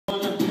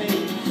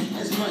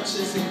much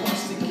as it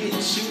costs to get you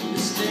to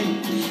stay.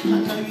 I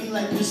know you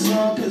like this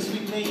song cause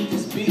we made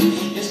this beat.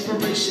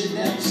 Inspiration,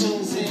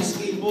 Neptunes, and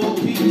skateboard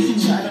beat.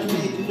 Try to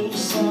make new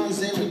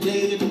songs every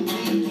day of the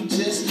week. You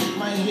just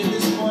might hear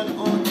this one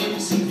on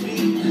MTV.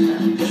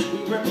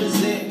 We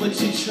represent what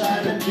you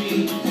try to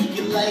be.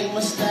 You like my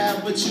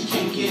style but you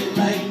can't get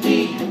like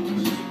me.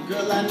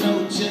 Girl, I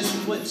know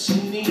just what you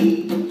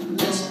need.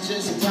 Let's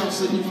just bounce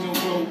so you can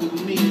roll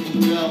with me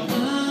and go.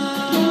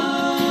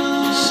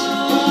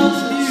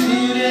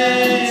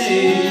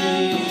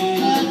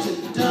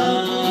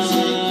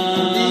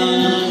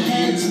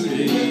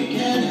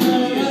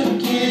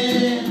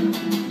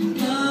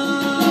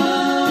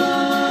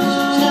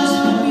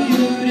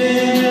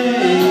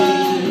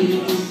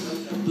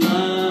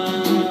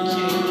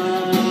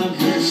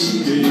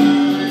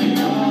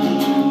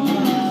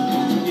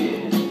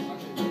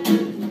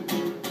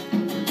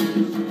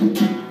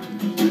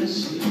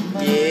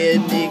 Yeah,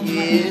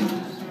 nigga.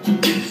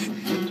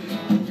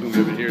 We'll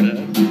never hear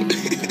that.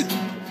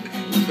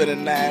 For the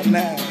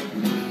 9-9.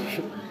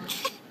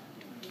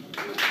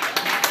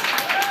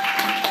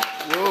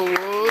 Whoa,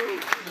 whoa.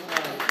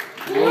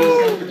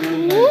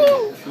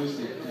 Whoa.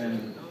 Acoustic, and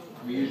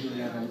we usually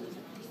have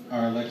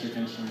our electric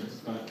instruments,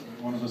 but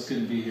one of us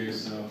couldn't be here,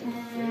 so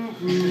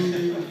we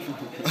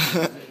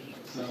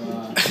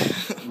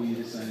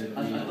decided to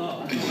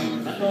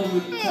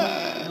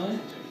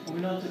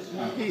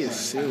He is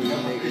silly,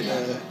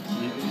 nigga.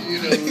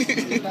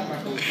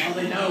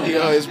 He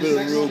always been a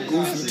real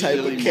goofy type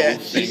of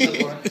cat.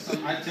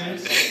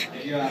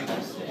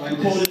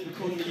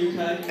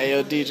 Hey,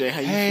 yo, DJ, how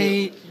you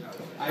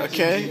feel?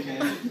 Okay?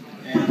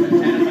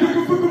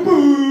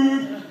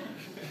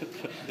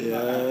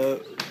 Yeah.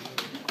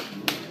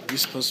 You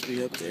supposed to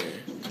be up there.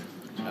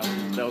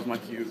 That was my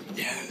cue.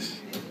 Yes.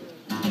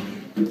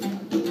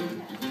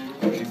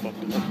 Oh, she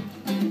fucked it up.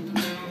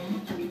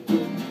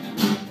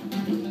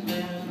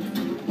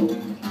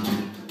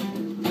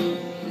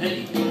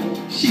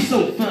 She's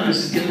so fine,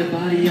 she's got the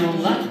body on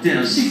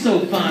lockdown. She's so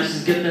fine,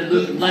 she's got that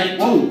look like,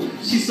 whoa.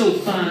 She's so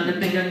fine, I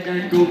think I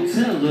gotta go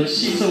tell her.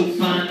 She's so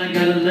fine, I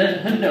gotta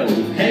let her know.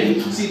 Hey,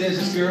 see, there's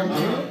this girl,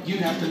 you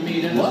have to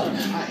meet her. What?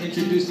 I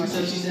introduced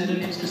myself, she said her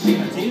name's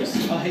Christina.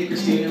 Oh, hey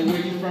Christina,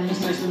 where you from?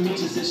 It's nice to meet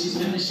you. Said she's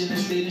finishing her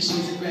state and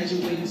she's a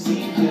graduating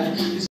senior.